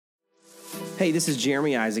Hey, this is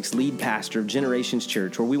Jeremy Isaacs, lead pastor of Generations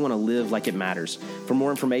Church, where we want to live like it matters. For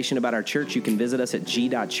more information about our church, you can visit us at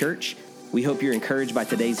g.church. We hope you're encouraged by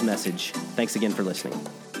today's message. Thanks again for listening.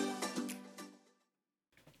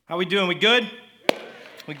 How we doing? We good?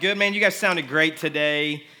 We good, man? You guys sounded great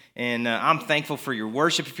today, and I'm thankful for your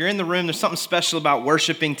worship. If you're in the room, there's something special about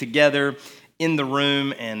worshiping together in the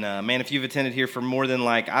room, and man, if you've attended here for more than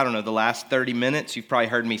the last 30 minutes, you've probably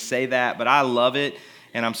heard me say that, but I love it.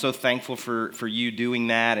 And I'm so thankful for you doing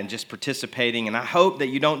that and just participating. And I hope that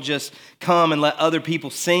you don't just come and let other people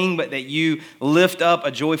sing, but that you lift up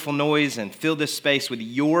a joyful noise and fill this space with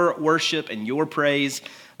your worship and your praise.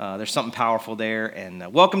 There's something powerful there.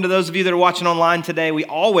 And welcome to those of you that are watching online today. We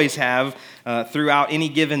always have, throughout any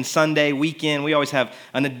given Sunday weekend, we always have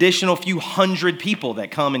an additional few hundred people that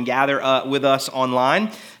come and gather with us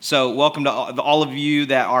online. So welcome to all of you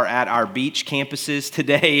that are at our beach campuses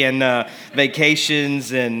today and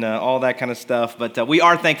vacations and all that kind of stuff. But we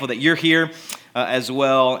are thankful that you're here. As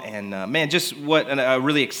well, and man, just what a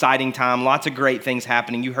really exciting time. Lots of great things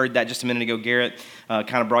happening. You heard that just a minute ago. Garrett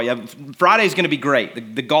kind of brought you up. Friday's going to be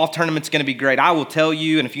great. The golf tournament's going to be great. I will tell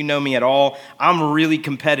you, and if you know me at all, I'm really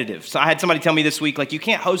competitive. So I had somebody tell me this week, you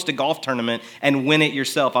can't host a golf tournament and win it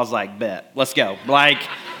yourself. I was like, bet, let's go.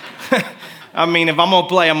 I mean, if I'm going to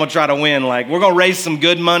play, I'm going to try to win. We're going to raise some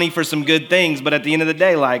good money for some good things, but at the end of the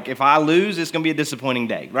day, if I lose, it's going to be a disappointing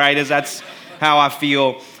day, right? That's how I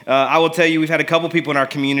feel. I will tell you, we've had a couple people in our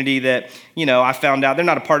community that, I found out, they're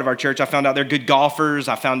not a part of our church. I found out they're good golfers.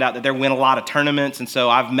 I found out that they win a lot of tournaments, and so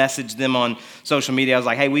I've messaged them on social media. I was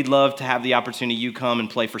like, hey, we'd love to have the opportunity you come and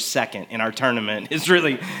play for second in our tournament. It's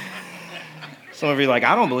really... Some of you are like,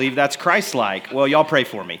 I don't believe that's Christ-like. Well, y'all pray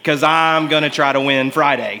for me, because I'm going to try to win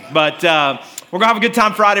Friday. But we're going to have a good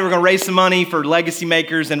time Friday. We're going to raise some money for legacy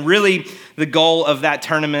makers. And really, the goal of that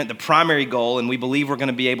tournament, the primary goal, and we believe we're going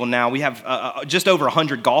to be able now, we have just over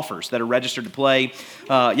 100 golfers that are registered to play,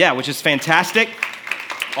 which is fantastic.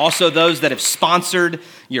 Also, those that have sponsored,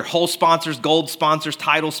 your whole sponsors, gold sponsors,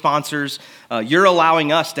 title sponsors, you're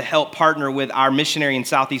allowing us to help partner with our missionary in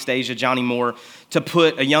Southeast Asia, Johnny Moore, to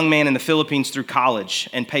put a young man in the Philippines through college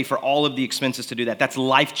and pay for all of the expenses to do that. That's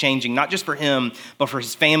life-changing, not just for him, but for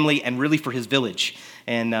his family and really for his village.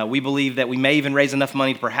 And we believe that we may even raise enough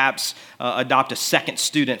money to perhaps adopt a second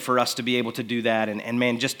student for us to be able to do that. And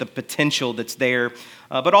man, just the potential that's there.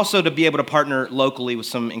 But also to be able to partner locally with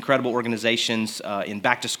some incredible organizations in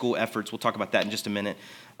back-to-school efforts. We'll talk about that in just a minute.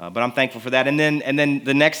 But I'm thankful for that. And then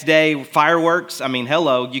the next day, fireworks. I mean,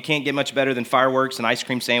 hello, you can't get much better than fireworks and ice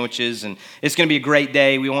cream sandwiches. And it's going to be a great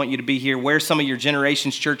day. We want you to be here. Wear some of your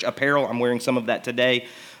Generations Church apparel. I'm wearing some of that today.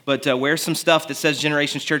 But wear some stuff that says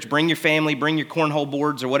Generations Church. Bring your family, bring your cornhole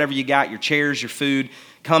boards or whatever you got, your chairs, your food.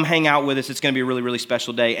 Come hang out with us. It's going to be a really, really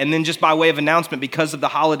special day. And then just by way of announcement, because of the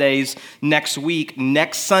holidays next week,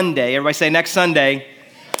 next Sunday, everybody say next Sunday.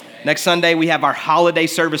 Next Sunday, we have our holiday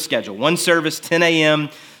service schedule. One service, 10 a.m.,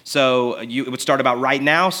 So it would start about right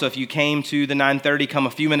now. So if you came to the 9:30, come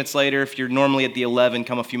a few minutes later. If you're normally at the 11,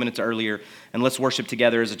 come a few minutes earlier. And let's worship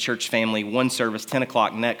together as a church family. One service, 10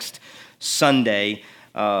 o'clock next Sunday.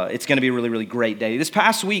 It's going to be a really, really great day. This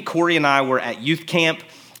past week, Corey and I were at youth camp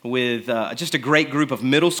with just a great group of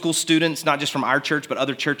middle school students, not just from our church, but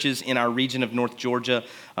other churches in our region of North Georgia.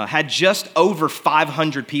 Had just over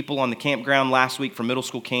 500 people on the campground last week for middle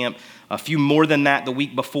school camp. A few more than that the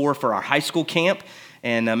week before for our high school camp.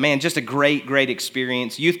 And man, just a great, great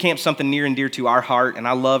experience. Youth camp's something near and dear to our heart, and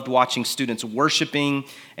I loved watching students worshiping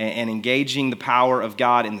and engaging the power of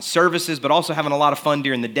God in the services, but also having a lot of fun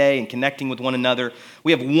during the day and connecting with one another.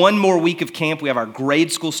 We have one more week of camp. We have our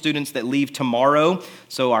grade school students that leave tomorrow,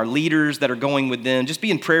 so our leaders that are going with them, just be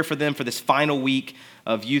in prayer for them for this final week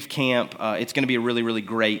of youth camp. It's going to be a really, really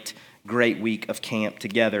great week of camp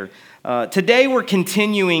together. Today we're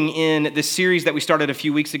continuing in this series that we started a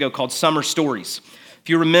few weeks ago called Summer Stories. If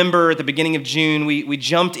you remember, at the beginning of June, we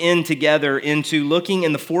jumped in together into looking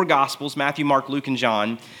in the four Gospels, Matthew, Mark, Luke, and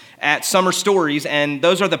John, at summer stories, and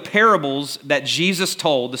those are the parables that Jesus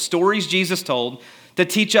told, the stories Jesus told, to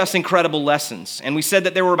teach us incredible lessons. And we said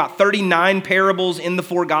that there were about 39 parables in the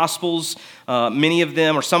four Gospels. Many of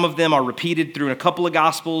them, or some of them, are repeated through a couple of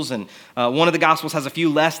Gospels, and one of the Gospels has a few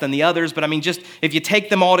less than the others, but I mean, just if you take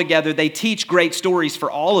them all together, they teach great stories for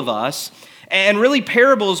all of us. And really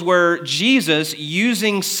parables were Jesus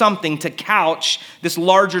using something to couch this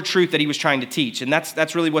larger truth that he was trying to teach. And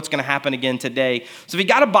that's really what's going to happen again today. So if you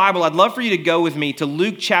got a Bible, I'd love for you to go with me to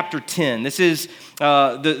Luke chapter 10. This is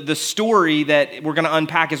the story that we're going to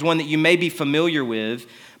unpack is one that you may be familiar with.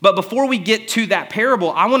 But before we get to that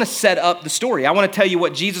parable, I want to set up the story. I want to tell you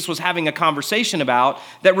what Jesus was having a conversation about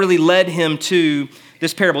that really led him to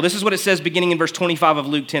this parable. This is what it says beginning in verse 25 of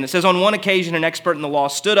Luke 10. It says, on one occasion, an expert in the law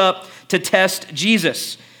stood up to test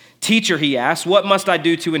Jesus. Teacher, he asked, what must I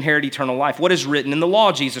do to inherit eternal life? What is written in the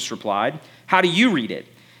law? Jesus replied. How do you read it?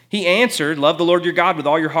 He answered, love the Lord your God with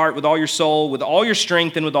all your heart, with all your soul, with all your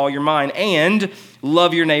strength, and with all your mind, and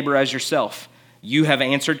love your neighbor as yourself. You have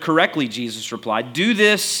answered correctly, Jesus replied. Do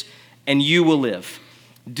this and you will live.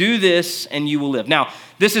 Do this and you will live. Now,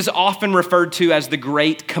 this is often referred to as the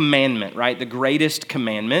great commandment, right? The greatest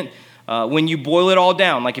commandment. When you boil it all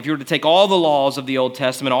down, like if you were to take all the laws of the Old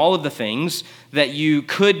Testament, all of the things that you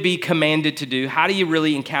could be commanded to do, how do you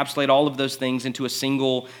really encapsulate all of those things into a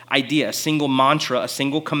single idea, a single mantra, a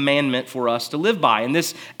single commandment for us to live by? And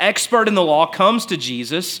this expert in the law comes to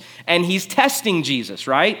Jesus, and he's testing Jesus,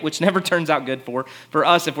 right? Which never turns out good for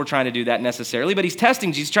us if we're trying to do that necessarily, but he's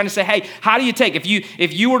testing Jesus, trying to say, hey, how do you take, if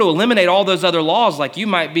you were to eliminate all those other laws, like you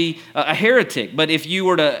might be a heretic, but if you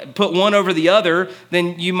were to put one over the other,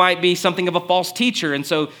 then you might be something of a false teacher. And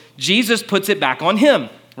so Jesus puts it back on him,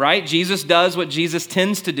 right? Jesus does what Jesus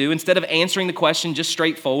tends to do. Instead of answering the question just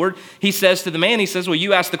straightforward, he says to the man, he says, well,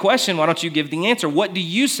 you asked the question, why don't you give the answer? What do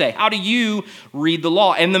you say? How do you read the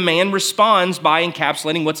law? And the man responds by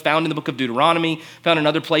encapsulating what's found in the book of Deuteronomy, found in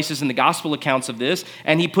other places in the gospel accounts of this.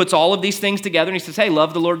 And he puts all of these things together and he says, hey,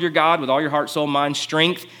 love the Lord your God with all your heart, soul, mind,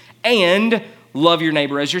 strength, and love your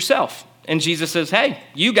neighbor as yourself. And Jesus says, hey,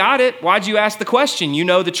 you got it. Why'd you ask the question? You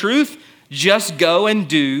know the truth. Just go and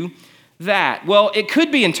do that. Well, it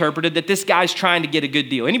could be interpreted that this guy's trying to get a good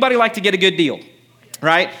deal. Anybody like to get a good deal,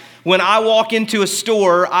 right? When I walk into a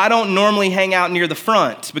store, I don't normally hang out near the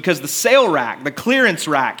front because the sale rack, the clearance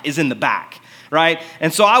rack is in the back. Right?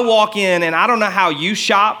 And so I walk in, and I don't know how you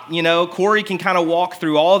shop. You know, Corey can kind of walk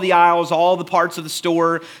through all the aisles, all the parts of the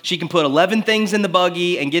store. She can put 11 things in the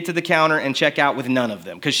buggy and get to the counter and check out with none of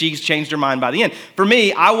them because she's changed her mind by the end. For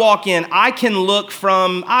me, I walk in, I can look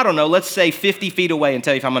from, I don't know, let's say 50 feet away and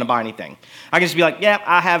tell you if I'm going to buy anything. I can just be like, yeah,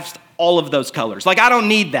 I have all of those colors. Like, I don't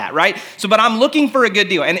need that, right? So, but I'm looking for a good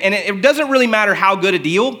deal. And it doesn't really matter how good a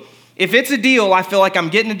deal. If it's a deal, I feel like I'm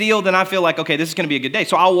getting a deal, then I feel like, okay, this is going to be a good day.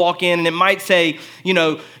 So I'll walk in and it might say, you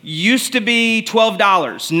know, used to be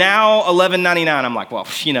 $12, now $11.99. I'm like, well,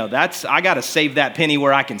 you know, I got to save that penny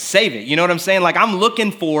where I can save it. You know what I'm saying? Like, I'm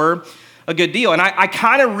looking for a good deal. And I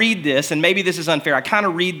kind of read this, and maybe this is unfair, I kind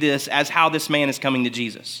of read this as how this man is coming to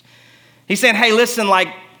Jesus. He's saying, hey, listen, like,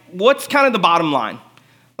 what's kind of the bottom line?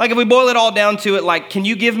 Like, if we boil it all down to it, like, can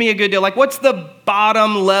you give me a good deal? Like, what's the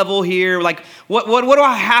bottom level here? Like, what do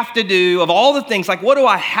I have to do of all the things? Like, what do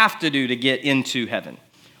I have to do to get into heaven?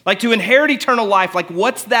 Like, to inherit eternal life, like,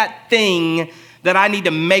 what's that thing that I need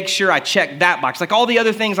to make sure I check that box? Like, all the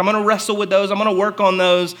other things, I'm going to wrestle with those. I'm going to work on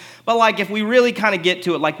those. But, like, if we really kind of get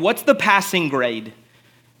to it, like, what's the passing grade?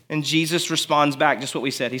 And Jesus responds back just what we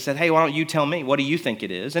said. He said, hey, why don't you tell me? What do you think it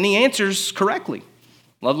is? And he answers correctly.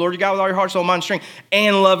 Love the Lord your God with all your heart, soul, mind, strength,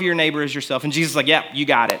 and love your neighbor as yourself. And Jesus is like, yeah, you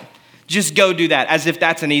got it. Just go do that, as if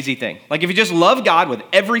that's an easy thing. Like, if you just love God with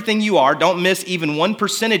everything you are, don't miss even 1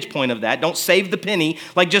 percentage point of that. Don't save the penny.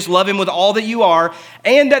 Like, just love him with all that you are.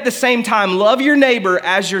 And at the same time, love your neighbor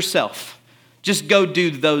as yourself. Just go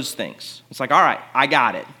do those things. It's like, all right, I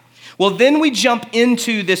got it. Well, then we jump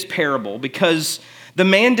into this parable because the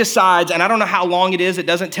man decides, and I don't know how long it is. It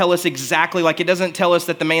doesn't tell us exactly. Like, it doesn't tell us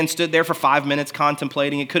that the man stood there for 5 minutes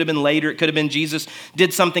contemplating. It could have been later. It could have been Jesus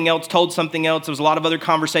did something else, told something else. There was a lot of other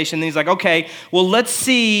conversation. And he's like, okay, well, let's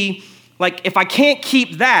see. Like, if I can't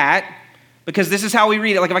keep that, because this is how we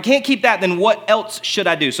read it. Like, if I can't keep that, then what else should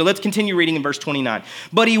I do? So let's continue reading in verse 29.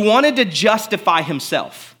 But he wanted to justify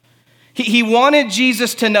himself. He wanted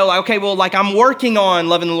Jesus to know, like, okay, well, like, I'm working on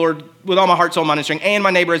loving the Lord with all my heart, soul, mind, and strength, and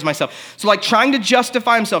my neighbor as myself. So, like, trying to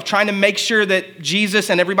justify himself, trying to make sure that Jesus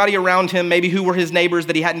and everybody around him, maybe who were his neighbors,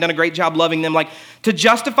 that he hadn't done a great job loving them, like, to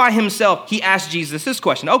justify himself, he asked Jesus this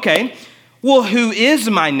question. Okay, well, who is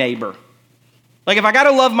my neighbor? Like, if I got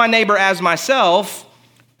to love my neighbor as myself,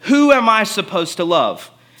 who am I supposed to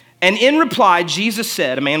love? And in reply, Jesus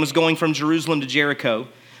said, a man was going from Jerusalem to Jericho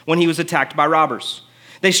when he was attacked by robbers.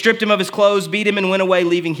 They stripped him of his clothes, beat him, and went away,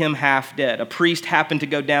 leaving him half dead. A priest happened to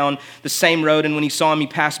go down the same road, and when he saw him, he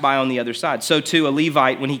passed by on the other side. So too, a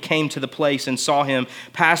Levite, when he came to the place and saw him,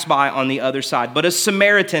 passed by on the other side. But a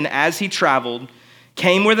Samaritan, as he traveled,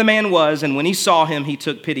 came where the man was, and when he saw him, he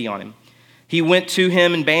took pity on him. He went to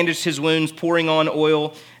him and bandaged his wounds, pouring on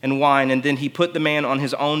oil and wine, and then he put the man on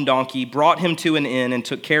his own donkey, brought him to an inn, and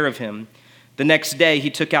took care of him. The next day,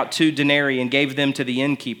 he took out 2 denarii and gave them to the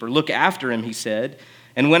innkeeper. Look after him, he said,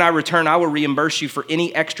 and when I return, I will reimburse you for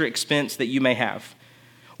any extra expense that you may have.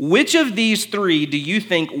 Which of these 3 do you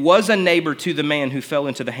think was a neighbor to the man who fell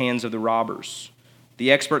into the hands of the robbers?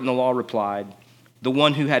 The expert in the law replied, the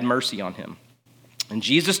one who had mercy on him. And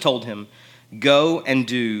Jesus told him, go and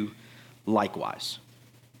do likewise.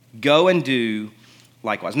 Go and do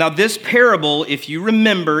likewise. Now, this parable, if you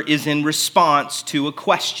remember, is in response to a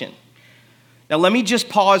question. Now, let me just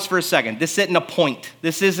pause for a second. This isn't a point.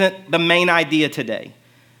 This isn't the main idea today.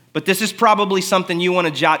 But this is probably something you want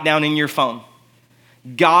to jot down in your phone.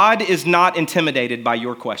 God is not intimidated by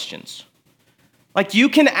your questions. Like, you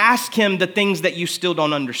can ask him the things that you still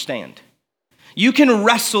don't understand. You can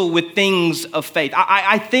wrestle with things of faith.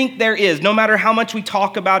 I think there is, no matter how much we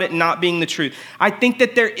talk about it not being the truth, I think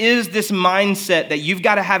that there is this mindset that you've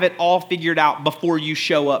got to have it all figured out before you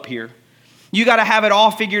show up here. You got to have it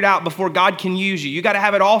all figured out before God can use you. You got to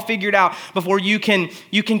have it all figured out before you can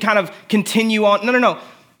kind of continue on. No.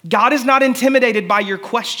 God is not intimidated by your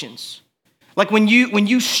questions. Like when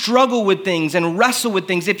you struggle with things and wrestle with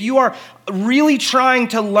things, if you are really trying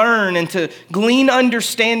to learn and to glean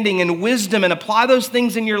understanding and wisdom and apply those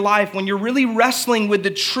things in your life, when you're really wrestling with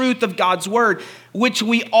the truth of God's word, which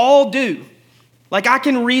we all do. Like, I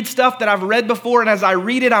can read stuff that I've read before, and as I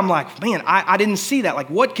read it, I'm like, man, I didn't see that. Like,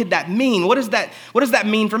 what could that mean? What does that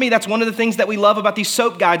mean for me? That's one of the things that we love about these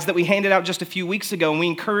soap guides that we handed out just a few weeks ago, and we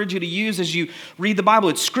encourage you to use as you read the Bible.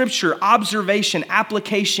 It's scripture, observation,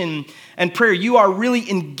 application, and prayer. You are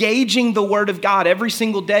really engaging the word of God every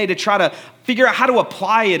single day to try to figure out how to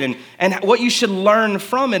apply it and what you should learn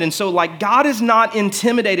from it. And so, like, God is not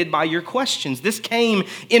intimidated by your questions. This came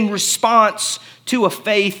in response to a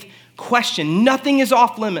faith question. Nothing is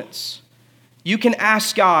off limits. You can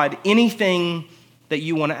ask God anything that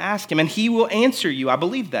you want to ask him, and he will answer you. I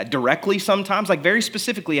believe that directly sometimes, like very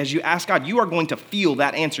specifically, as you ask God, you are going to feel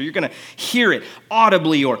that answer. You're going to hear it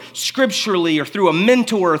audibly or scripturally or through a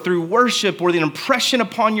mentor or through worship or the impression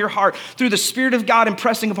upon your heart, through the Spirit of God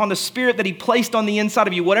impressing upon the Spirit that he placed on the inside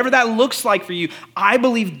of you. Whatever that looks like for you, I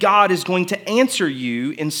believe God is going to answer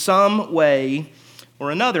you in some way or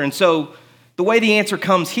another. And so the way the answer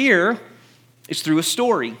comes here is through a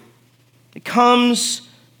story. It comes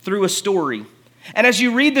through a story. And as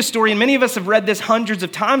you read the story, and many of us have read this hundreds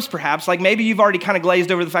of times perhaps, like maybe you've already kind of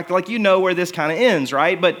glazed over the fact that like you know where this kind of ends,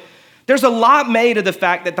 right? But there's a lot made of the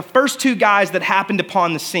fact that the first two guys that happened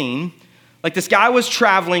upon the scene, like this guy was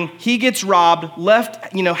traveling, he gets robbed,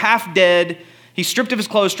 left, half dead, he's stripped of his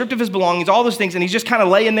clothes, stripped of his belongings, all those things, and he's just kind of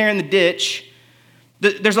laying there in the ditch.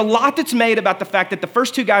 There's a lot that's made about the fact that the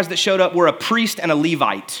first two guys that showed up were a priest and a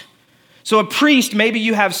Levite. So a priest, maybe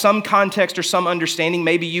you have some context or some understanding.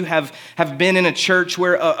 Maybe you have been in a church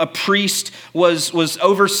where a priest was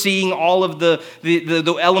overseeing all of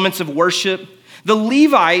the elements of worship. The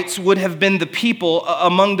Levites would have been the people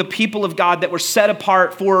among the people of God that were set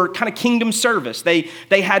apart for kind of kingdom service. They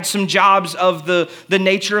had some jobs of the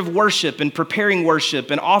nature of worship and preparing worship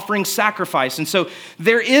and offering sacrifice. And so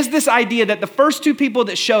there is this idea that the first two people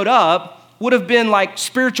that showed up would have been like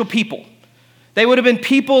spiritual people. They would have been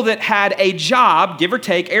people that had a job, give or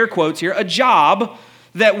take, air quotes here, a job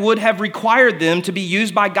that would have required them to be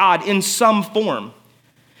used by God in some form.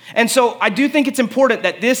 And so I do think it's important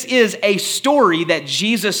that this is a story that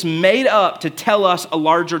Jesus made up to tell us a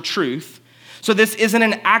larger truth. So this isn't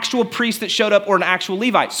an actual priest that showed up or an actual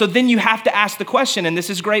Levite. So then you have to ask the question, and this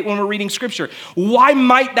is great when we're reading scripture, why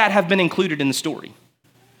might that have been included in the story?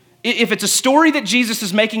 If it's a story that Jesus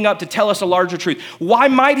is making up to tell us a larger truth, why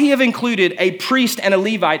might he have included a priest and a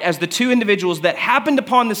Levite as the two individuals that happened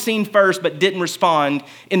upon the scene first but didn't respond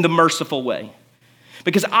in the merciful way?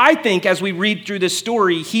 Because I think as we read through this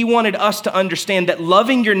story, he wanted us to understand that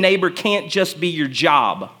loving your neighbor can't just be your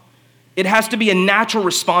job. It has to be a natural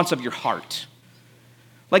response of your heart.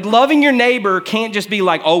 Like loving your neighbor can't just be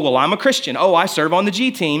like, oh, well, I'm a Christian. Oh, I serve on the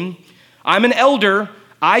G team. I'm an elder.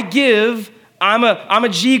 I give. I'm a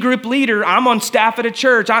G group leader. I'm on staff at a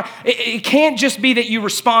church. It can't just be that you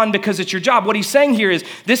respond because it's your job. What he's saying here is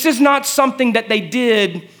this is not something that they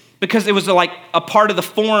did because it was like a part of the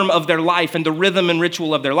form of their life and the rhythm and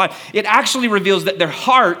ritual of their life. It actually reveals that their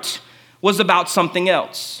heart was about something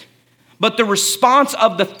else. But the response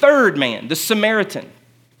of the third man, the Samaritan,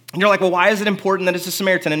 and you're like, well, why is it important that it's a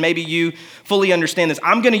Samaritan? And maybe you fully understand this.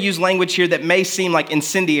 I'm going to use language here that may seem like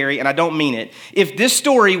incendiary, and I don't mean it. If this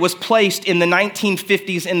story was placed in the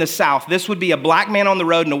 1950s in the South, this would be a black man on the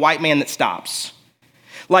road and a white man that stops.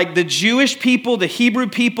 Like the Jewish people, the Hebrew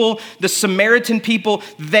people, the Samaritan people,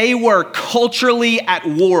 they were culturally at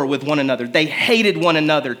war with one another. They hated one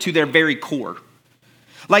another to their very core.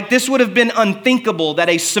 Like this would have been unthinkable that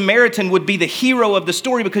a Samaritan would be the hero of the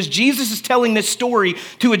story because Jesus is telling this story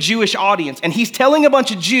to a Jewish audience. And he's telling a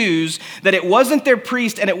bunch of Jews that it wasn't their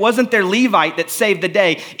priest and it wasn't their Levite that saved the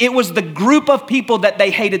day. It was the group of people that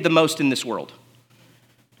they hated the most in this world.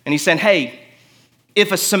 And he's saying, hey,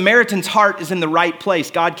 if a Samaritan's heart is in the right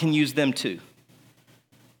place, God can use them too.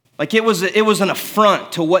 Like it was an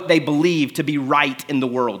affront to what they believed to be right in the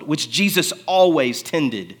world, which Jesus always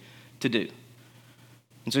tended to do.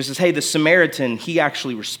 And so he says, hey, the Samaritan, he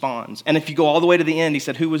actually responds. And if you go all the way to the end, he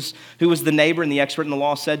said, who was the neighbor? And the expert in the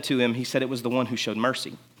law said to him, he said, it was the one who showed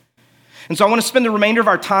mercy. And so I want to spend the remainder of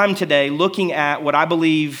our time today looking at what I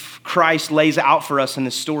believe Christ lays out for us in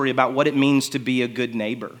this story about what it means to be a good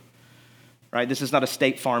neighbor. Right? This is not a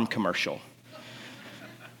State Farm commercial.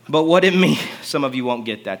 But what it means, some of you won't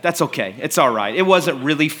get that. That's okay. It's all right. It wasn't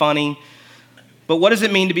really funny. But what does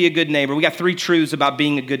it mean to be a good neighbor? We got 3 truths about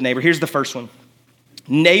being a good neighbor. Here's the first one.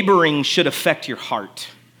 Neighboring should affect your heart.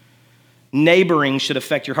 Neighboring should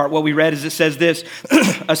affect your heart. What we read is it says this,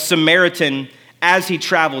 a Samaritan, as he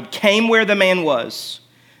traveled, came where the man was,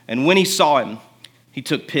 and when he saw him, he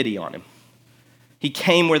took pity on him. He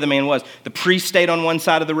came where the man was. The priest stayed on one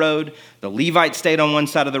side of the road, the Levite stayed on one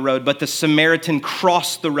side of the road, but the Samaritan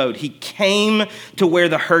crossed the road. He came to where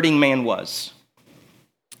the hurting man was,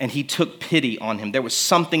 and he took pity on him. There was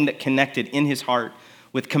something that connected in his heart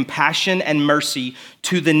with compassion and mercy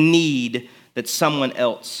to the need that someone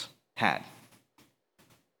else had.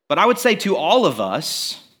 But I would say to all of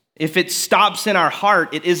us, if it stops in our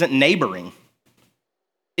heart, it isn't neighboring.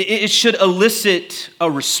 It should elicit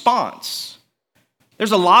a response.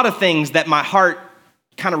 There's a lot of things that my heart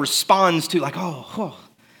kind of responds to, like, oh,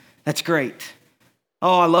 that's great.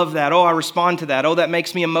 Oh, I love that. Oh, I respond to that. Oh, that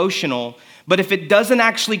makes me emotional. But if it doesn't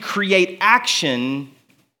actually create action,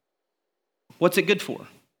 what's it good for?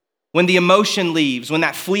 When the emotion leaves, when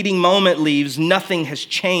that fleeting moment leaves, nothing has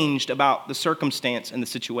changed about the circumstance and the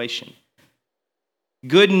situation.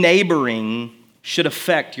 Good neighboring should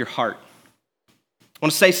affect your heart. I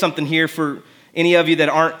want to say something here for any of you that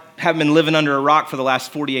haven't been living under a rock for the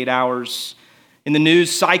last 48 hours. In the news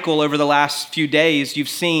cycle over the last few days, you've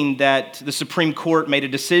seen that the Supreme Court made a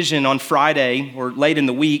decision on Friday or late in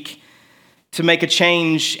the week to make a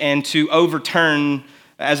change and to overturn,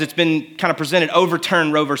 as it's been kind of presented,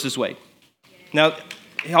 overturn Roe versus Wade. Now,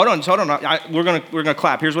 hold on. We're gonna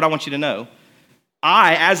clap. Here's what I want you to know.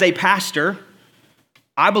 I, as a pastor,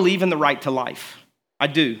 I believe in the right to life. I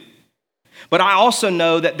do. But I also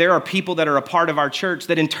know that there are people that are a part of our church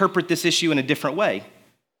that interpret this issue in a different way.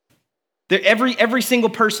 Every single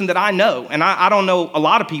person that I know, and I don't know a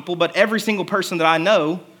lot of people, but every single person that I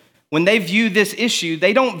know, when they view this issue,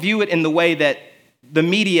 they don't view it in the way that the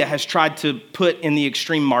media has tried to put in the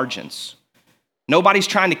extreme margins. Nobody's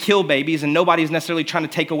trying to kill babies, and nobody's necessarily trying to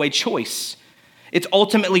take away choice. It's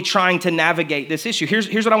ultimately trying to navigate this issue.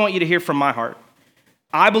 Here's what I want you to hear from my heart.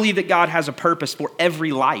 I believe that God has a purpose for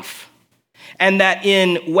every life, and that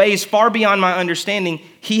in ways far beyond my understanding,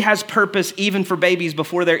 he has purpose even for babies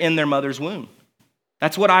before they're in their mother's womb.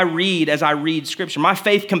 That's what I read as I read Scripture. My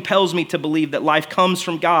faith compels me to believe that life comes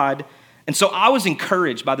from God, and so I was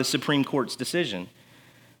encouraged by the Supreme Court's decision.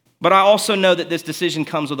 But I also know that this decision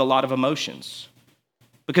comes with a lot of emotions,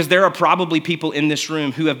 because there are probably people in this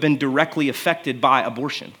room who have been directly affected by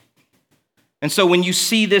abortion. And so when you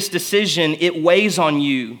see this decision, it weighs on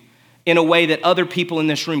you in a way that other people in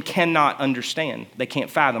this room cannot understand. They can't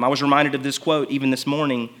fathom. I was reminded of this quote even this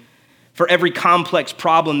morning. For every complex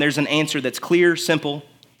problem, there's an answer that's clear, simple,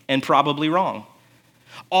 and probably wrong.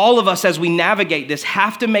 All of us, as we navigate this,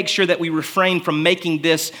 have to make sure that we refrain from making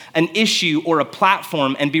this an issue or a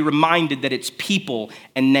platform and be reminded that it's people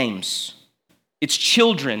and names. It's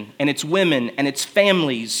children and it's women and it's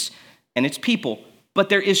families and it's people. But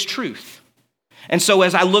there is truth. And so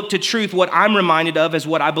as I look to truth, what I'm reminded of is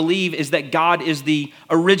what I believe is that God is the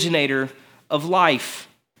originator of life.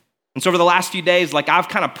 And so over the last few days, I've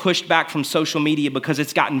kind of pushed back from social media because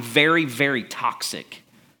it's gotten very, very toxic.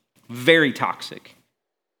 Very toxic.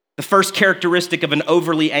 The first characteristic of an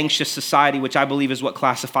overly anxious society, which I believe is what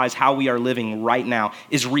classifies how we are living right now,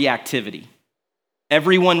 is reactivity.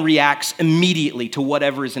 Everyone reacts immediately to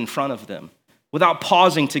whatever is in front of them without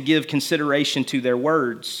pausing to give consideration to their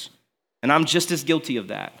words. And I'm just as guilty of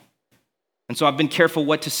that. And so I've been careful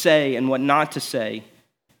what to say and what not to say,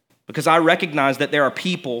 because I recognize that there are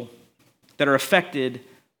people that are affected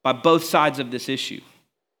by both sides of this issue.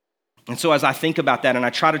 And so as I think about that and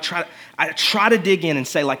I try to dig in and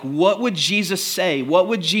say, what would Jesus say? What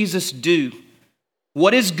would Jesus do?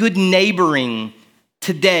 What is good neighboring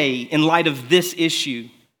today in light of this issue?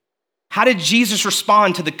 How did Jesus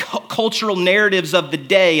respond to the cultural narratives of the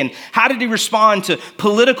day? And how did he respond to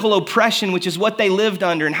political oppression, which is what they lived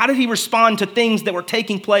under? And how did he respond to things that were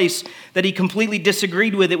taking place that he completely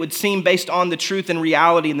disagreed with, it would seem, based on the truth and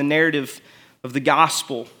reality and the narrative of the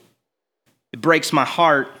gospel? It breaks my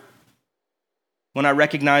heart when I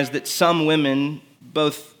recognize that some women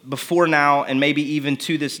both before now and maybe even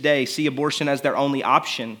to this day, see abortion as their only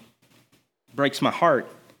option. It breaks my heart.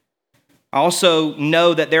 I also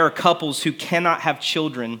know that there are couples who cannot have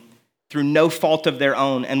children through no fault of their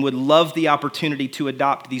own and would love the opportunity to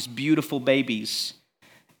adopt these beautiful babies.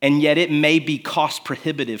 And yet it may be cost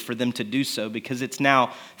prohibitive for them to do so because it's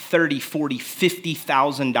now $30,000, $40,000,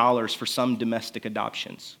 $50,000 for some domestic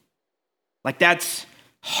adoptions. Like, that's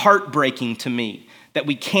heartbreaking to me that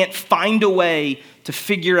we can't find a way to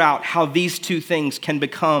figure out how these two things can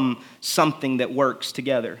become something that works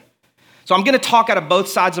together. So I'm going to talk out of both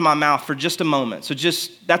sides of my mouth for just a moment. So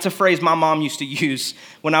that's a phrase my mom used to use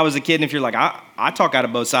when I was a kid. And if you're like, I talk out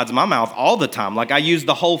of both sides of my mouth all the time. Like, I use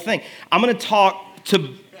the whole thing. I'm going to talk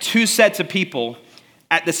to two sets of people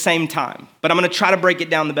at the same time, but I'm going to try to break it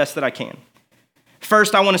down the best that I can.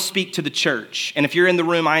 First, I want to speak to the church. And if you're in the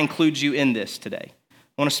room, I include you in this today.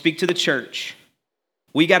 I want to speak to the church.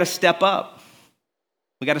 We got to step up.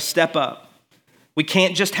 We got to step up. We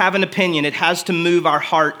can't just have an opinion. It has to move our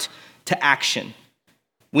heart to action.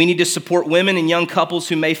 We need to support women and young couples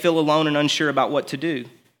who may feel alone and unsure about what to do.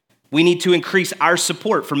 We need to increase our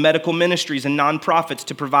support for medical ministries and nonprofits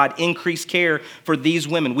to provide increased care for these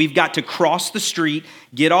women. We've got to cross the street,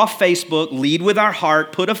 get off Facebook, lead with our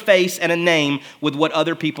heart, put a face and a name with what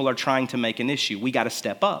other people are trying to make an issue. We got to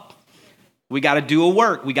step up. We got to do a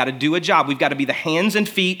work. We got to do a job. We've got to be the hands and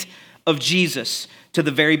feet of Jesus to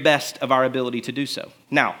the very best of our ability to do so.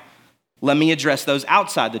 Now, let me address those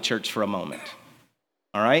outside the church for a moment.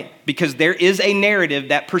 All right? Because there is a narrative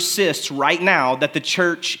that persists right now that the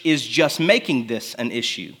church is just making this an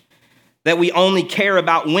issue. That we only care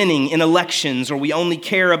about winning in elections, or we only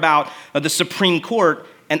care about the Supreme Court.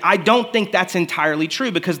 And I don't think that's entirely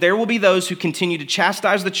true, because there will be those who continue to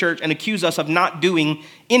chastise the church and accuse us of not doing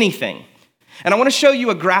anything. And I want to show you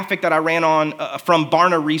a graphic that I ran on from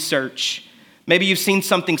Barna Research. Maybe you've seen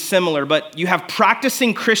something similar, but you have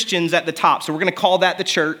practicing Christians at the top. So we're going to call that the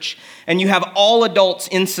church. And you have all adults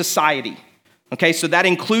in society. Okay, so that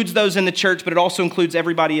includes those in the church, but it also includes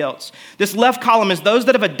everybody else. This left column is those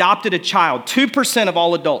that have adopted a child. 2% of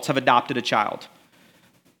all adults have adopted a child.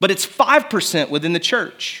 But it's 5% within the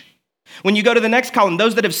church. When you go to the next column,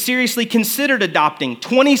 those that have seriously considered adopting,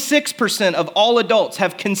 26% of all adults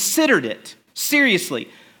have considered it seriously,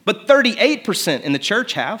 but 38% in the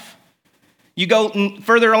church have. You go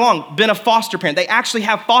further along, been a foster parent. They actually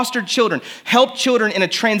have fostered children, helped children in a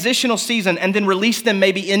transitional season, and then release them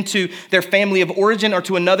maybe into their family of origin or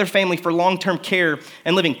to another family for long-term care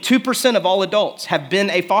and living. 2% of all adults have been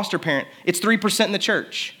a foster parent. It's 3% in the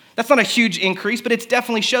church. That's not a huge increase, but it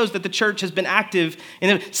definitely shows that the church has been active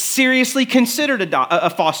and seriously considered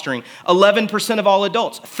fostering. 11% of all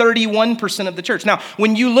adults, 31% of the church. Now,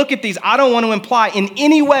 when you look at these, I don't want to imply in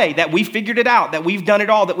any way that we figured it out, that we've done it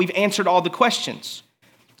all, that we've answered all the questions.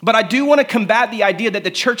 But I do want to combat the idea that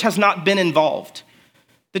the church has not been involved.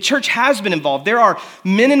 The church has been involved. There are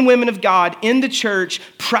men and women of God in the church,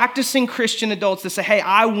 practicing Christian adults that say, hey,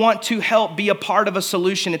 I want to help be a part of a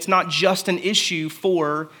solution. It's not just an issue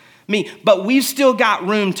for me. But we've still got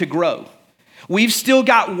room to grow. We've still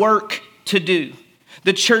got work to do.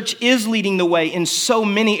 The church is leading the way in so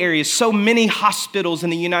many areas. So many hospitals in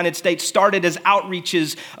the United States started as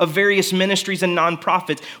outreaches of various ministries and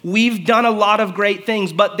nonprofits. We've done a lot of great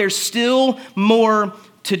things, but there's still more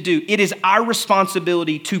to do. It is our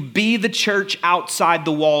responsibility to be the church outside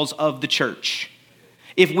the walls of the church.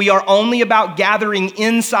 If we are only about gathering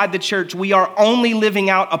inside the church, we are only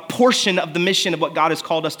living out a portion of the mission of what God has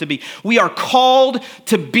called us to be. We are called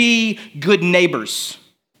to be good neighbors.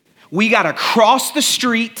 We got to cross the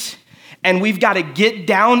street, and we've got to get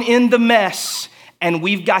down in the mess, and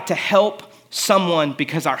we've got to help someone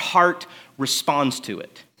because our heart responds to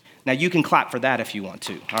it. Now, you can clap for that if you want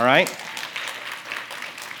to, all right?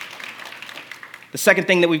 The second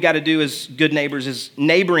thing that we've got to do as good neighbors is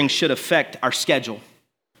neighboring should affect our schedule.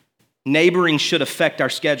 Neighboring should affect our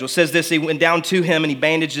schedule. It says this, he went down to him and he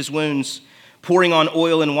bandaged his wounds, pouring on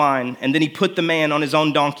oil and wine. And then he put the man on his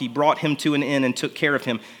own donkey, brought him to an inn and took care of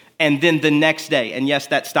him. And then the next day, and yes,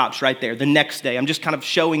 that stops right there. The next day, I'm just kind of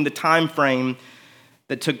showing the time frame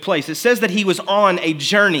that took place. It says that he was on a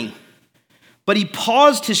journey, but he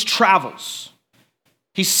paused his travels.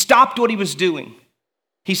 He stopped what he was doing.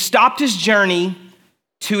 He stopped his journey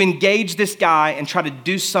to engage this guy and try to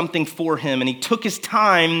do something for him. And he took his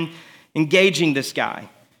time engaging this guy.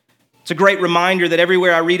 It's a great reminder that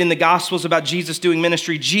everywhere I read in the Gospels about Jesus doing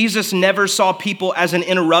ministry, Jesus never saw people as an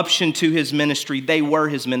interruption to his ministry. They were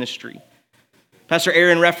his ministry. Pastor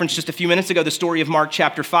Aaron referenced just a few minutes ago the story of Mark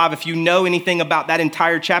chapter 5. If you know anything about that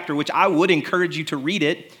entire chapter, which I would encourage you to read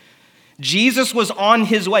it, Jesus was on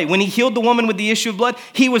his way. When he healed the woman with the issue of blood,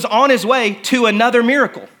 he was on his way to another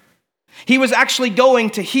miracle. He was actually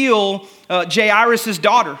going to heal Jairus'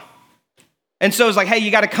 daughter. And so it's like, hey,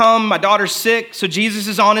 you got to come. My daughter's sick. So Jesus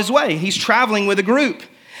is on his way. He's traveling with a group.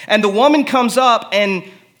 And the woman comes up, and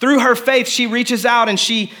through her faith, she reaches out and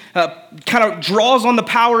she kind of draws on the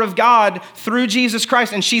power of God through Jesus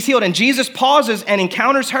Christ, and she's healed. And Jesus pauses and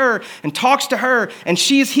encounters her and talks to her, and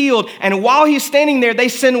she's healed. And while he's standing there, they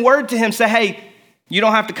send word to him, say, hey, you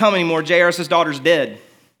don't have to come anymore. Jairus' daughter's dead.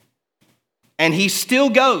 And he still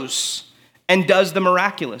goes and does the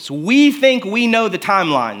miraculous. We think we know the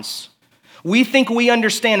timelines. We think we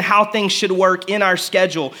understand how things should work in our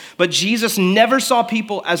schedule, but Jesus never saw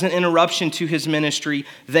people as an interruption to his ministry.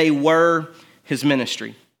 They were his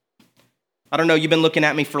ministry. I don't know, you've been looking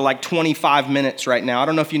at me for like 25 minutes right now. I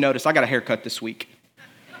don't know if you noticed, I got a haircut this week.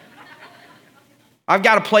 I've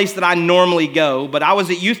got a place that I normally go, but I was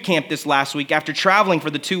at youth camp this last week after traveling for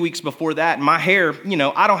the 2 weeks before that. And my hair,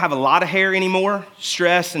 I don't have a lot of hair anymore,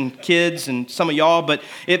 stress and kids and some of y'all, but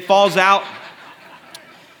it falls out.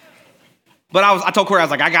 But I told Corey, I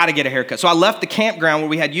was like, I got to get a haircut. So I left the campground where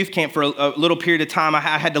we had youth camp for a little period of time. I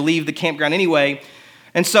had to leave the campground anyway.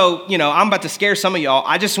 And so, I'm about to scare some of y'all.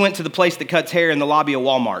 I just went to the place that cuts hair in the lobby of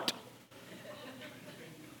Walmart.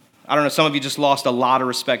 I don't know, some of you just lost a lot of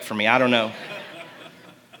respect for me. I don't know.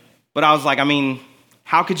 But I was like,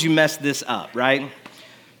 how could you mess this up, right?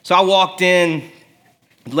 So I walked in.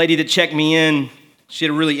 The lady that checked me in, she had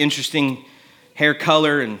a really interesting hair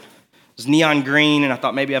color and it was neon green, and I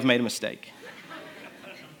thought maybe I've made a mistake.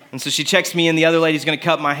 And so she checks me in, the other lady's gonna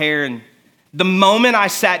cut my hair, and the moment I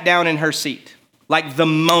sat down in her seat,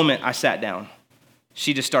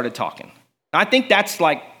 she just started talking. I think that's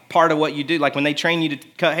like part of what you do. Like when they train you to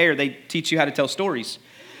cut hair, they teach you how to tell stories.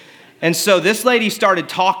 And so this lady started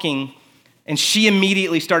talking, and she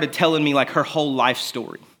immediately started telling me like her whole life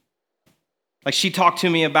story. Like she talked to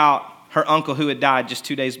me about her uncle who had died just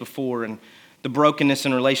 2 days before, and the brokenness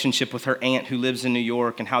in relationship with her aunt who lives in New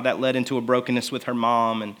York, and how that led into a brokenness with her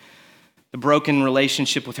mom, and the broken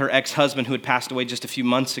relationship with her ex-husband who had passed away just a few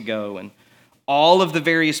months ago, and all of the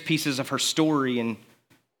various pieces of her story. And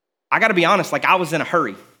I got to be honest, like I was in a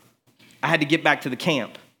hurry. I had to get back to the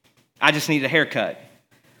camp. I just needed a haircut.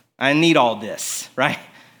 I need all this, right?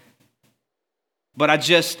 But I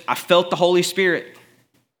felt the Holy Spirit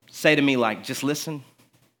say to me like, just listen.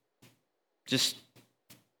 Just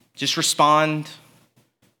respond.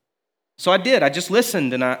 So I did. I just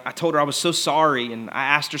listened, and I told her I was so sorry, and I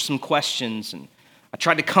asked her some questions, and I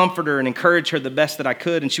tried to comfort her and encourage her the best that I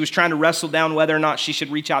could, and she was trying to wrestle down whether or not she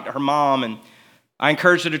should reach out to her mom, and I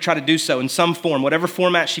encouraged her to try to do so in some form, whatever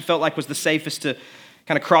format she felt like was the safest to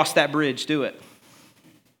kind of cross that bridge, do it.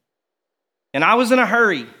 And I was in a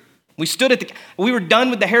hurry. We were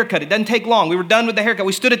done with the haircut. It doesn't take long. We were done with the haircut.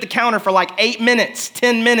 We stood at the counter for like 8 minutes,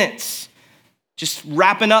 10 minutes. Just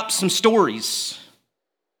wrapping up some stories.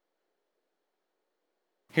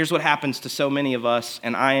 Here's what happens to so many of us,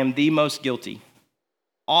 and I am the most guilty.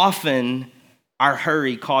 Often, our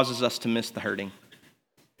hurry causes us to miss the hurting.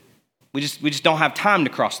 We just don't have time to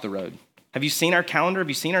cross the road. Have you seen our calendar? Have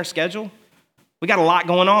you seen our schedule? We got a lot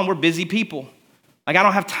going on. We're busy people. Like, I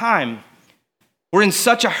don't have time. We're in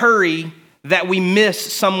such a hurry that we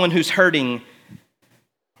miss someone who's hurting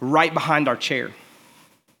right behind our chair.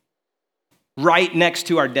 Right next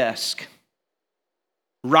to our desk,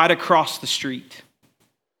 right across the street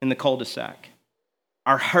in the cul-de-sac.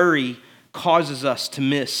 Our hurry causes us to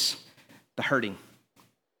miss the hurting.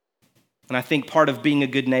 And I think part of being a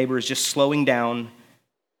good neighbor is just slowing down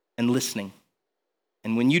and listening.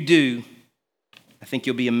 And when you do, I think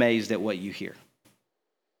you'll be amazed at what you hear.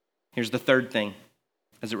 Here's the third thing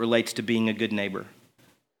as it relates to being a good neighbor.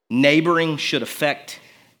 Neighboring should affect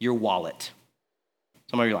your wallet.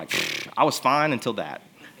 Some of you are like, I was fine until that.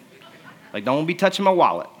 Like, don't be touching my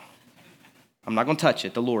wallet. I'm not going to touch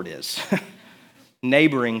it. The Lord is.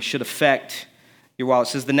 Neighboring should affect your wallet.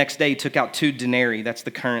 It says the next day he took out 2 denarii. That's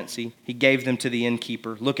the currency. He gave them to the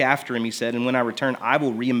innkeeper. Look after him, he said, and when I return, I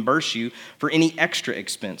will reimburse you for any extra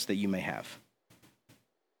expense that you may have.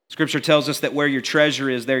 Scripture tells us that where your treasure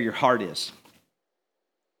is, there your heart is.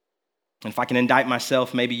 And if I can indict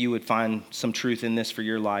myself, maybe you would find some truth in this for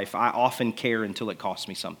your life. I often care until it costs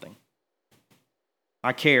me something.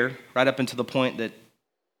 I care right up until the point that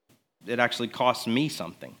it actually costs me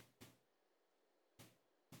something.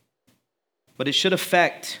 But it should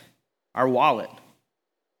affect our wallet.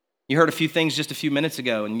 You heard a few things just a few minutes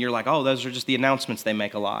ago, and you're like, oh, those are just the announcements they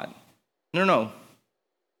make a lot. No.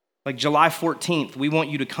 Like July 14th, we want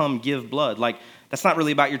you to come give blood. Like, that's not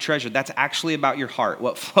really about your treasure. That's actually about your heart,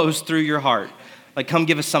 what flows through your heart. Like, come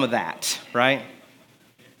give us some of that, right?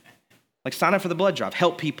 Like, sign up for the blood drive.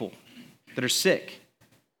 Help people that are sick.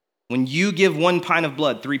 When you give 1 pint of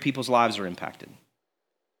blood, 3 people's lives are impacted.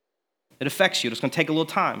 It affects you. It's going to take a little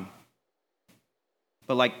time.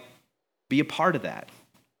 But, like, be a part of that.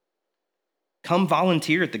 Come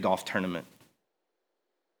volunteer at the golf tournament.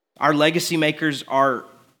 Our legacy makers are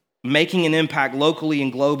making an impact locally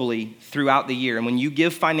and globally throughout the year. And when you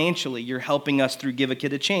give financially, you're helping us through Give a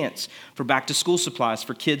Kid a Chance for back-to-school supplies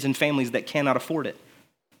for kids and families that cannot afford it.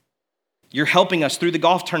 You're helping us through the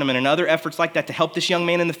golf tournament and other efforts like that to help this young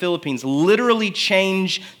man in the Philippines literally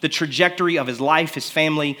change the trajectory of his life, his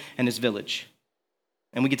family, and his village.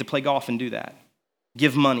 And we get to play golf and do that.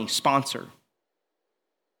 Give money, sponsor.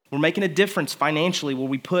 We're making a difference financially where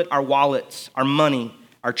we put our wallets, our money,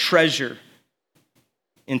 our treasure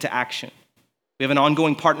into action. We have an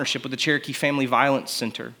ongoing partnership with the Cherokee Family Violence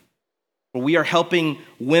Center where we are helping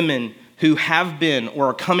women who have been or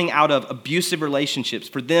are coming out of abusive relationships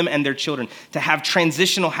for them and their children to have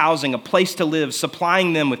transitional housing, a place to live,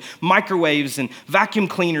 supplying them with microwaves and vacuum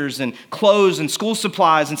cleaners and clothes and school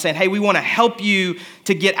supplies and saying, hey, we want to help you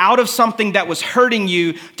to get out of something that was hurting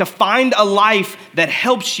you, to find a life that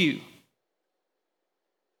helps you.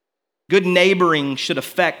 Good neighboring should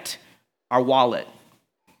affect our wallet.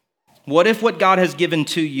 What if what God has given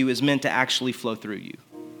to you is meant to actually flow through you?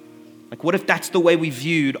 Like, what if that's the way we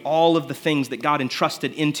viewed all of the things that God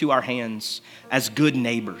entrusted into our hands as good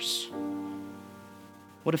neighbors?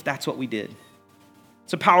 What if that's what we did?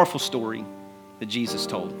 It's a powerful story that Jesus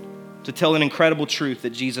told to tell an incredible truth that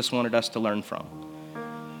Jesus wanted us to learn from.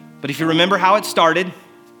 But if you remember how it started,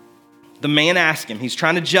 the man asked him, he's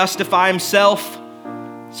trying to justify himself.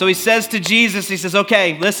 So he says to Jesus, he says,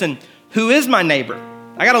 okay, listen, who is my neighbor?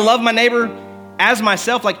 I got to love my neighbor as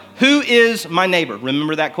myself. Like, who is my neighbor?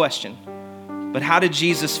 Remember that question. But how did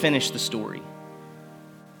Jesus finish the story?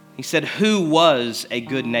 He said, who was a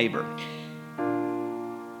good neighbor?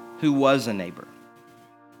 Who was a neighbor?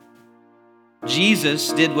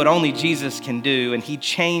 Jesus did what only Jesus can do, and he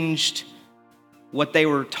changed what they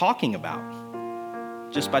were talking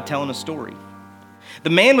about just by telling a story. The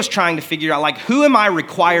man was trying to figure out, like, who am I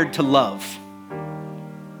required to love?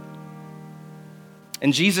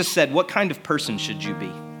 And Jesus said, what kind of person should you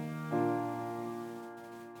be?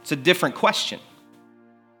 It's a different question.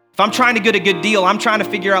 If I'm trying to get a good deal, I'm trying to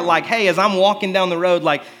figure out, like, hey, as I'm walking down the road,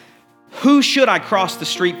 like, who should I cross the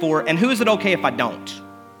street for, and who is it okay if I don't?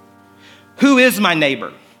 Who is my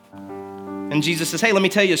neighbor? And Jesus says, hey, let me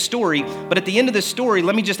tell you a story, but at the end of this story,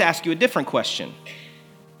 let me just ask you a different question.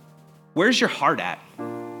 Where's your heart at?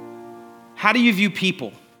 How do you view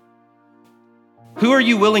people? Who are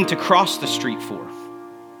you willing to cross the street for?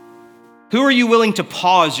 Who are you willing to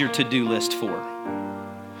pause your to-do list for?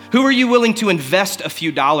 Who are you willing to invest a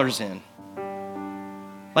few dollars in?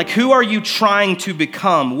 Like, who are you trying to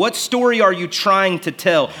become? What story are you trying to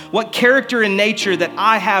tell? What character and nature that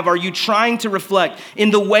I have are you trying to reflect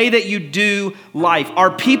in the way that you do life? Are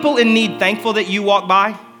people in need thankful that you walk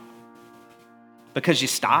by? Because you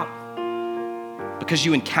stop? Because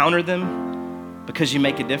you encounter them? Because you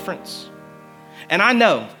make a difference? And I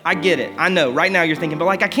know, I get it. I know right now you're thinking, but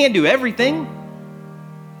like, I can't do everything.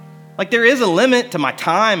 Like, there is a limit to my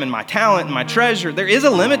time and my talent and my treasure. There is a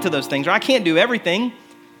limit to those things, right? I can't do everything.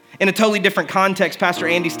 In a totally different context, Pastor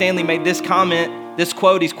Andy Stanley made this comment, this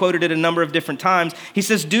quote, he's quoted it a number of different times. He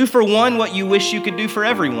says, do for one what you wish you could do for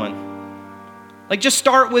everyone. Like, just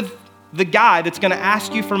start with the guy that's gonna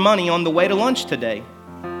ask you for money on the way to lunch today.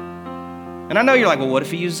 And I know you're like, well, what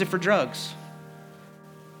if he uses it for drugs?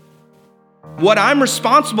 What I'm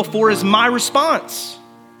responsible for is my response.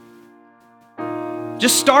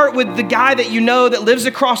 Just start with the guy that you know that lives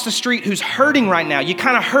across the street who's hurting right now. You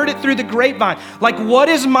kind of heard it through the grapevine. Like, what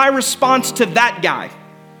is my response to that guy?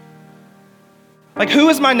 Like, who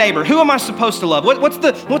is my neighbor? Who am I supposed to love? What's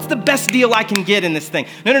the best deal I can get in this thing?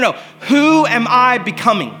 No. Who am I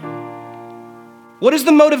becoming? What is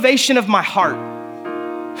the motivation of my heart?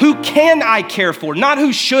 Who can I care for? Not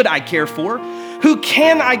who should I care for. Who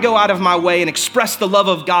can I go out of my way and express the love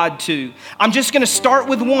of God to? I'm just going to start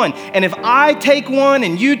with one. And if I take one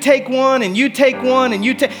and you take one and you take one and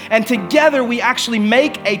you take, and together we actually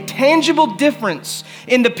make a tangible difference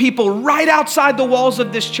in the people right outside the walls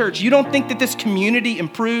of this church. You don't think that this community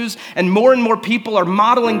improves and more people are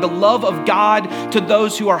modeling the love of God to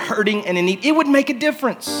those who are hurting and in need? It would make a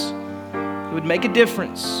difference. It would make a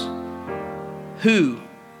difference. Who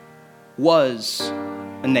was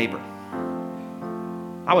a neighbor?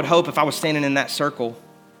 I would hope if I was standing in that circle,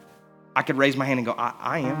 I could raise my hand and go,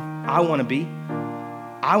 I am. I want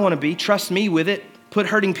to be. Trust me with it. Put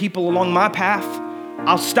hurting people along my path.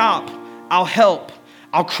 I'll stop I'll help.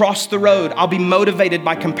 I'll cross the road. I'll be motivated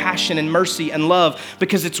by compassion and mercy and love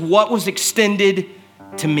because it's what was extended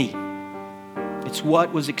to me. It's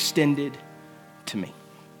what was extended to me.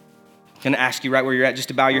 I'm going to ask you right where you're at just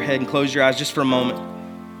to bow your head and close your eyes just for a moment.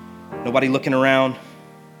 Nobody looking around.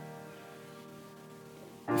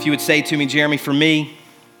 If you would say to me, Jeremy, for me,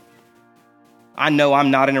 I know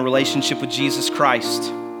I'm not in a relationship with Jesus Christ.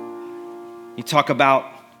 You talk about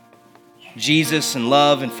Jesus and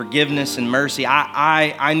love and forgiveness and mercy.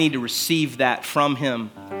 I need to receive that from him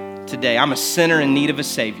today. I'm a sinner in need of a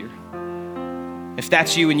Savior. If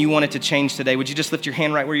that's you and you want it to change today, would you just lift your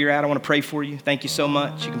hand right where you're at? I want to pray for you. Thank you so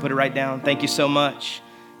much. You can put it right down. Thank you so much.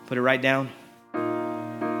 Put it right down.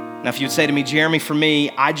 Now, if you'd say to me, Jeremy, for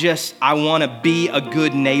me, I want to be a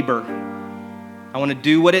good neighbor. I want to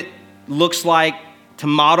do what it looks like to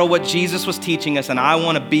model what Jesus was teaching us, and I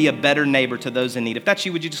want to be a better neighbor to those in need. If that's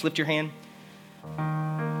you, would you just lift your hand?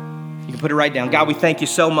 You can put it right down. God, we thank you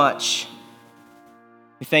so much.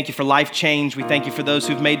 We thank you for life change. We thank you for those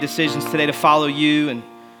who've made decisions today to follow you and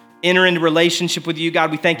enter into relationship with you.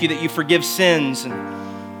 God, we thank you that you forgive sins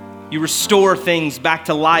and you restore things back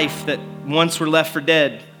to life that once were left for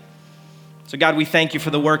dead. So God, we thank you for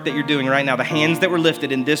the work that you're doing right now, the hands that were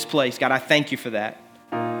lifted in this place. God, I thank you for that.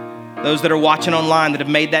 Those that are watching online that have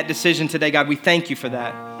made that decision today, God, we thank you for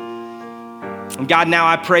that. And God, now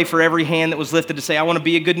I pray for every hand that was lifted to say, I want to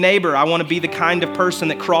be a good neighbor. I want to be the kind of person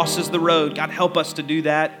that crosses the road. God, help us to do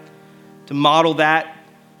that, to model that,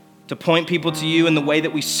 to point people to you in the way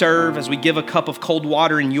that we serve as we give a cup of cold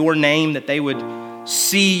water in your name, that they would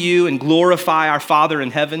see you and glorify our Father in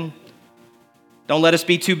heaven. Don't let us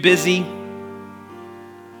be too busy.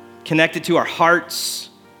 Connect it to our hearts.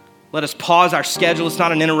 Let us pause our schedule. It's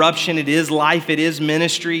not an interruption. It is life. It is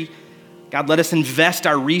ministry. God, let us invest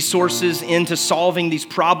our resources into solving these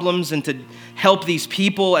problems and to help these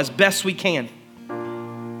people as best we can.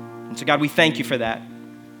 And so, God, we thank you for that.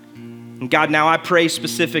 And God, now I pray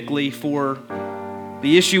specifically for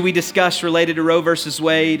the issue we discussed related to Roe versus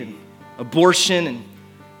Wade and abortion and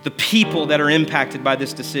the people that are impacted by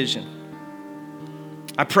this decision.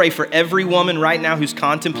 I pray for every woman right now who's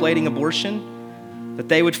contemplating abortion, that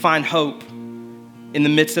they would find hope in the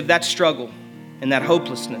midst of that struggle and that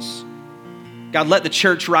hopelessness. God, let the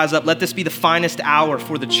church rise up. Let this be the finest hour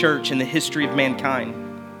for the church in the history of mankind.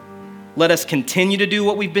 Let us continue to do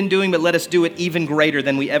what we've been doing, but let us do it even greater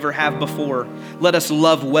than we ever have before. Let us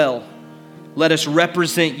love well. Let us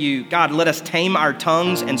represent you. God, let us tame our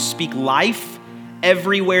tongues and speak life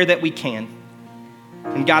everywhere that we can.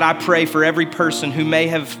 And God, I pray for every person who may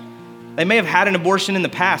have had an abortion in the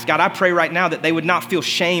past. God, I pray right now that they would not feel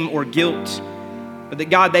shame or guilt, but that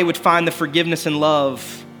God, they would find the forgiveness and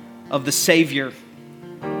love of the Savior,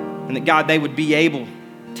 and that God, they would be able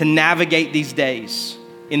to navigate these days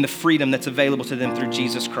in the freedom that's available to them through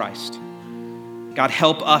Jesus Christ. God,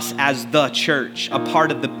 help us as the church, a part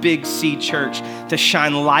of the Big C church, to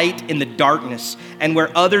shine light in the darkness. And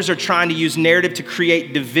where others are trying to use narrative to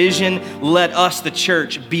create division, let us, the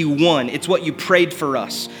church, be one. It's what you prayed for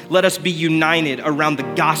us. Let us be united around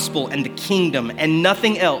the gospel and the kingdom and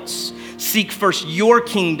nothing else. Seek first your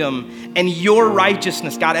kingdom and your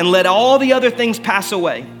righteousness, God, and let all the other things pass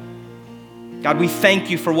away. God, we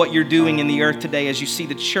thank you for what you're doing in the earth today as you see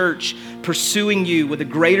the church pursuing you with a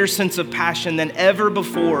greater sense of passion than ever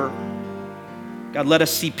before. God, let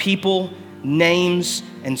us see people, names,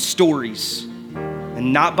 and stories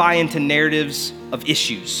and not buy into narratives of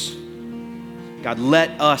issues. God,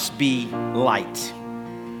 let us be light.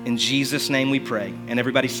 In Jesus' name we pray. And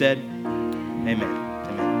everybody said, amen.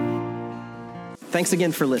 Thanks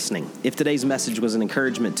again for listening. If today's message was an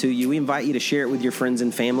encouragement to you, we invite you to share it with your friends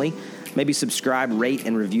and family. Maybe subscribe, rate,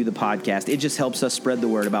 and review the podcast. It just helps us spread the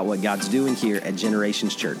word about what God's doing here at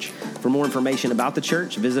Generations Church. For more information about the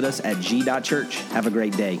church, visit us at g.church. Have a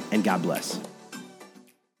great day, and God bless.